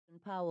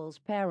Powell's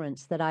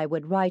parents that I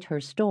would write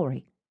her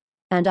story,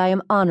 and I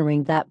am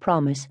honoring that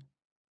promise.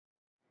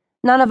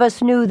 None of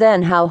us knew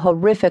then how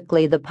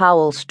horrifically the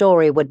Powell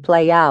story would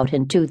play out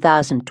in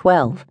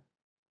 2012.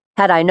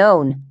 Had I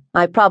known,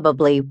 I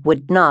probably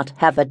would not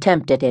have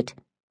attempted it.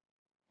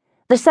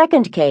 The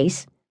second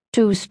case,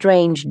 Two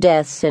Strange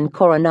Deaths in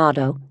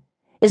Coronado,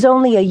 is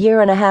only a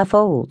year and a half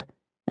old,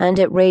 and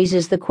it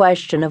raises the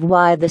question of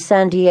why the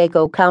San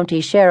Diego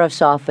County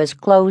Sheriff's Office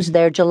closed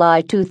their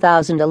July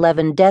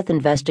 2011 death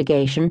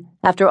investigation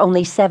after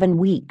only 7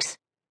 weeks.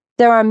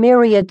 There are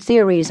myriad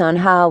theories on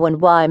how and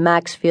why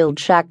Maxfield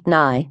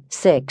Shacknai,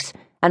 6,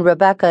 and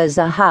Rebecca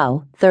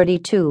Zahau,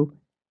 32,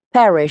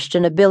 perished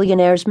in a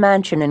billionaire's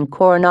mansion in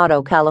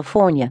Coronado,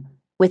 California,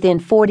 within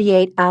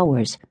 48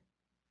 hours.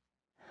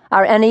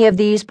 Are any of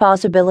these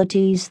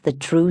possibilities the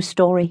true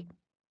story?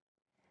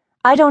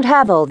 I don't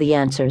have all the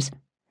answers.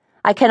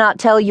 I cannot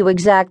tell you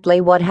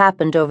exactly what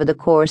happened over the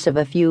course of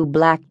a few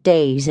black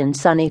days in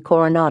sunny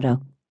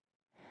Coronado.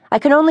 I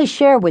can only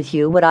share with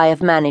you what I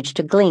have managed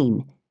to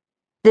glean.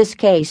 This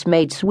case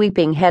made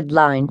sweeping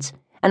headlines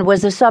and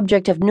was the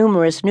subject of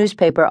numerous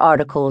newspaper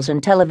articles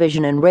and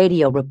television and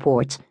radio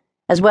reports,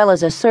 as well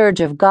as a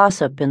surge of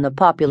gossip in the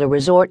popular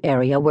resort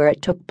area where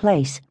it took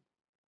place.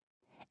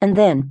 And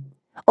then,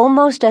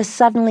 almost as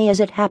suddenly as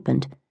it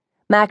happened,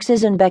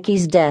 Max's and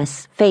Becky's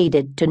deaths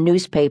faded to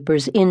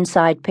newspapers'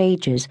 inside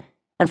pages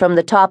and from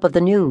the top of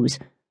the news,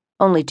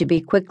 only to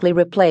be quickly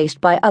replaced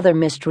by other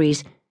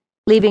mysteries,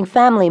 leaving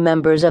family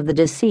members of the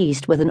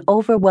deceased with an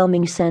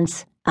overwhelming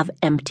sense of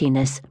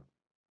emptiness.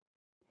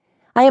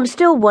 I am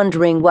still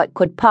wondering what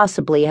could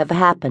possibly have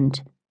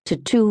happened to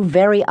two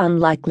very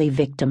unlikely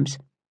victims.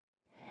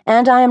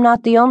 And I am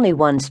not the only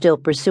one still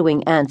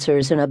pursuing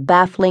answers in a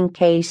baffling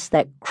case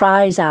that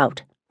cries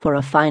out for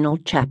a final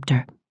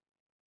chapter.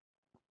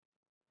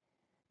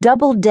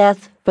 Double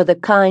Death for the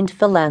Kind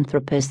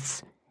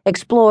Philanthropists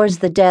explores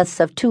the deaths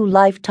of two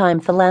lifetime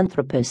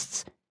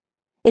philanthropists.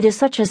 It is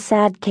such a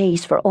sad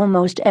case for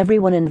almost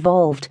everyone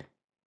involved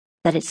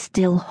that it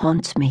still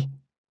haunts me.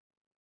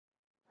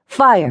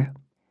 Fire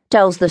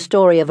tells the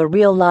story of a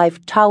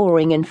real-life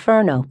towering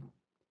inferno,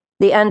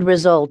 the end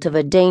result of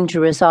a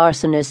dangerous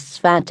arsonist's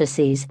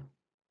fantasies.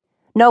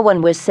 No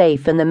one was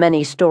safe in the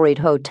many-storied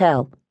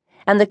hotel,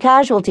 and the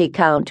casualty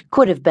count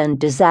could have been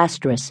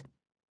disastrous.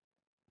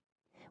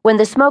 When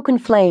the smoke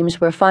and flames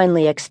were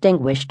finally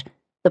extinguished,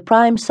 the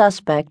prime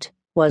suspect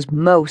was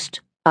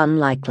most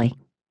unlikely.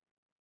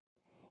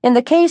 In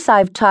the case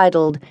I've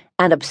titled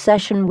An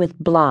Obsession with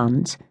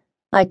Blondes,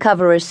 I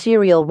cover a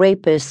serial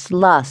rapist's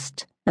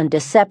lust and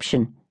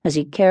deception as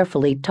he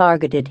carefully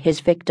targeted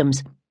his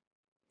victims.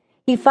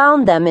 He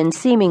found them in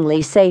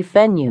seemingly safe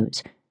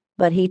venues,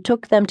 but he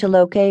took them to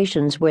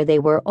locations where they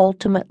were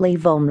ultimately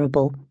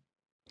vulnerable.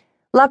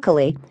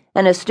 Luckily,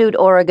 an astute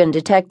Oregon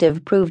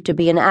detective proved to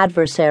be an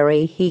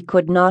adversary he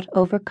could not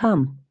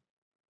overcome.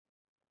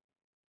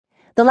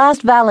 The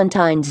Last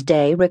Valentine's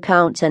Day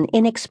recounts an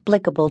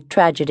inexplicable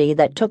tragedy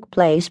that took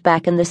place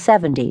back in the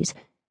 70s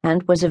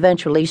and was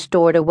eventually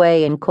stored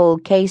away in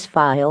cold case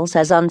files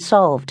as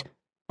unsolved,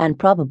 and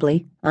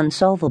probably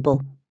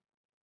unsolvable.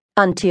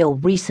 Until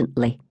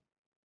recently.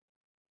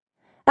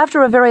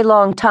 After a very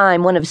long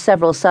time, one of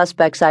several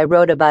suspects I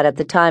wrote about at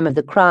the time of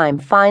the crime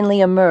finally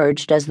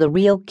emerged as the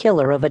real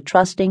killer of a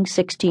trusting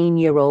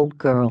 16-year-old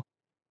girl.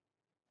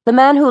 The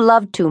man who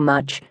loved too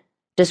much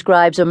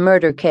describes a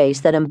murder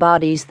case that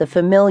embodies the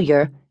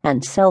familiar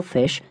and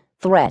selfish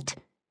threat: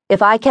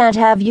 if I can't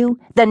have you,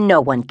 then no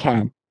one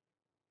can.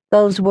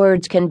 Those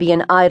words can be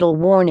an idle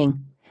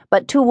warning,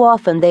 but too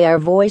often they are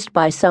voiced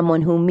by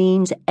someone who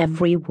means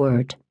every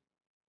word.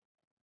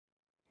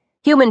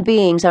 Human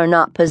beings are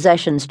not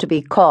possessions to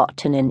be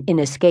caught in an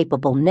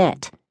inescapable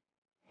net.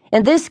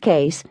 In this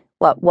case,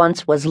 what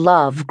once was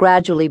love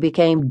gradually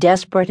became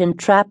desperate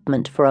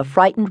entrapment for a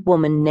frightened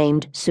woman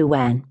named Sue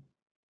Ann.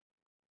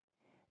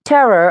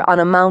 Terror on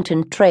a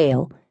mountain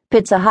trail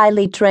pits a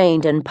highly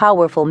trained and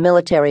powerful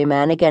military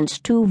man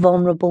against two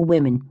vulnerable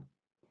women.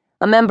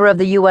 A member of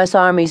the U.S.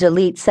 Army's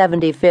elite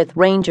 75th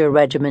Ranger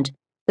Regiment,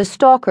 the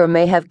stalker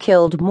may have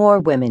killed more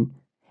women,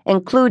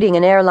 including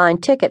an airline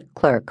ticket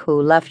clerk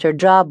who left her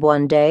job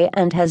one day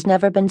and has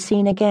never been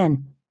seen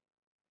again.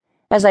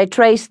 As I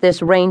traced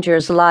this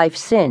ranger's life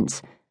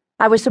since,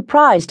 I was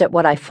surprised at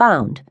what I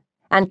found,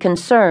 and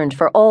concerned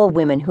for all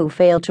women who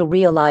fail to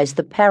realize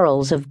the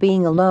perils of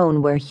being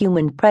alone where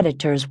human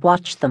predators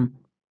watch them.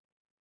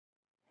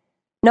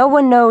 No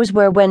One Knows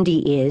Where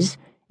Wendy is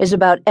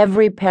about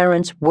every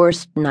parent's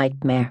worst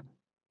nightmare.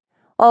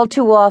 All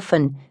too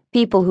often,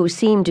 people who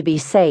seem to be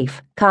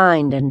safe,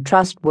 kind, and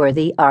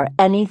trustworthy are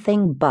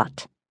anything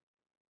but.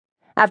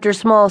 After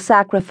small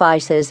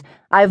sacrifices,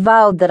 I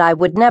vowed that I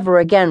would never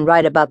again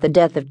write about the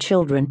death of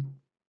children.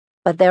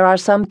 But there are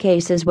some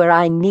cases where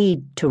I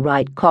need to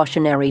write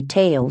cautionary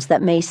tales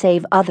that may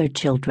save other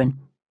children.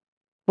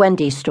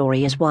 Wendy's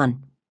story is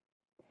one.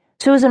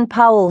 Susan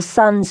Powell's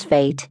son's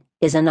fate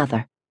is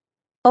another.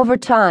 Over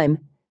time,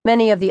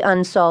 many of the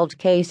unsolved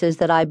cases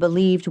that I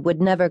believed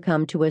would never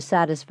come to a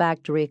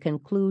satisfactory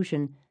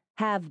conclusion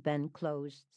have been closed.